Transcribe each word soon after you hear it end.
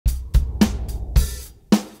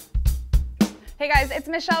Hey guys, it's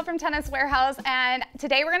Michelle from Tennis Warehouse, and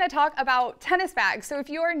today we're going to talk about tennis bags. So if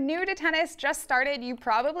you're new to tennis, just started, you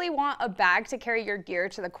probably want a bag to carry your gear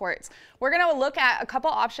to the courts. We're going to look at a couple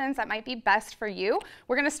options that might be best for you.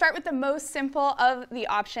 We're going to start with the most simple of the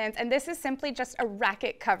options, and this is simply just a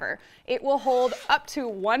racket cover. It will hold up to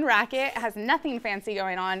one racket. It has nothing fancy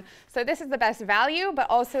going on. So this is the best value, but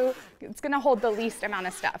also it's going to hold the least amount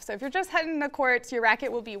of stuff. So if you're just heading to the courts, your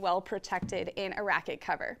racket will be well protected in a racket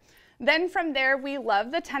cover. Then from there, we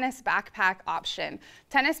love the tennis backpack option.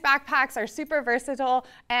 Tennis backpacks are super versatile,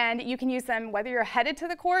 and you can use them whether you're headed to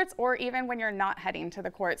the courts or even when you're not heading to the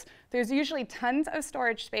courts. There's usually tons of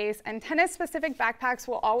storage space, and tennis-specific backpacks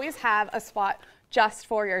will always have a spot just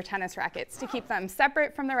for your tennis rackets to keep them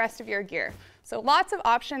separate from the rest of your gear. So lots of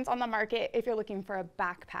options on the market if you're looking for a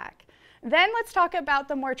backpack. Then let's talk about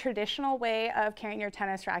the more traditional way of carrying your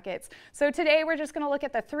tennis rackets. So today we're just going to look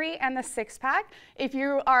at the 3 and the 6 pack. If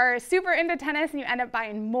you are super into tennis and you end up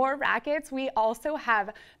buying more rackets, we also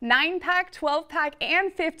have 9 pack, 12 pack,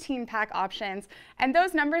 and 15 pack options. And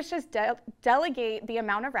those numbers just delegate the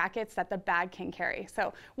amount of rackets that the bag can carry.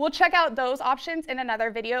 So we'll check out those options in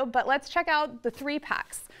another video, but let's check out the 3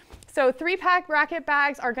 packs. So 3 pack racket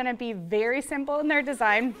bags are going to be very simple in their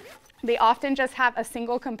design. They often just have a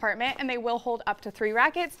single compartment, and they will hold up to 3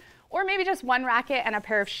 rackets, or maybe just 1 racket and a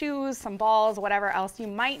pair of shoes, some balls, whatever else you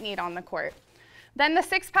might need on the court. Then the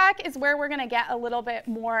 6 pack is where we're going to get a little bit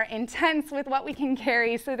more intense with what we can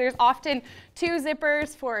carry. So there's often 2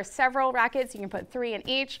 zippers for several rackets. You can put 3 in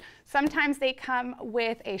each. Sometimes they come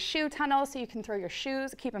with a shoe tunnel, so you can throw your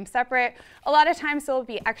shoes, keep them separate. A lot of times there will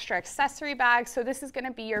be extra accessory bags, so this is going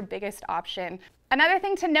to be your biggest option. Another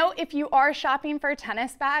thing to note, if you are shopping for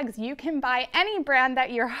tennis bags, you can buy any brand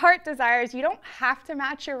that your heart desires. You don't have to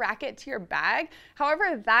match your racket to your bag.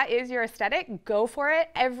 However, that is your aesthetic. Go for it.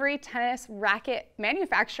 Every tennis racket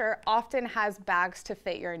manufacturer often has bags to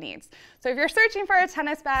fit your needs. So if you're searching for a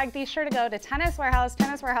tennis bag, be sure to go to Tennis Warehouse,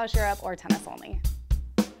 Tennis Warehouse Europe, or Tennis Only.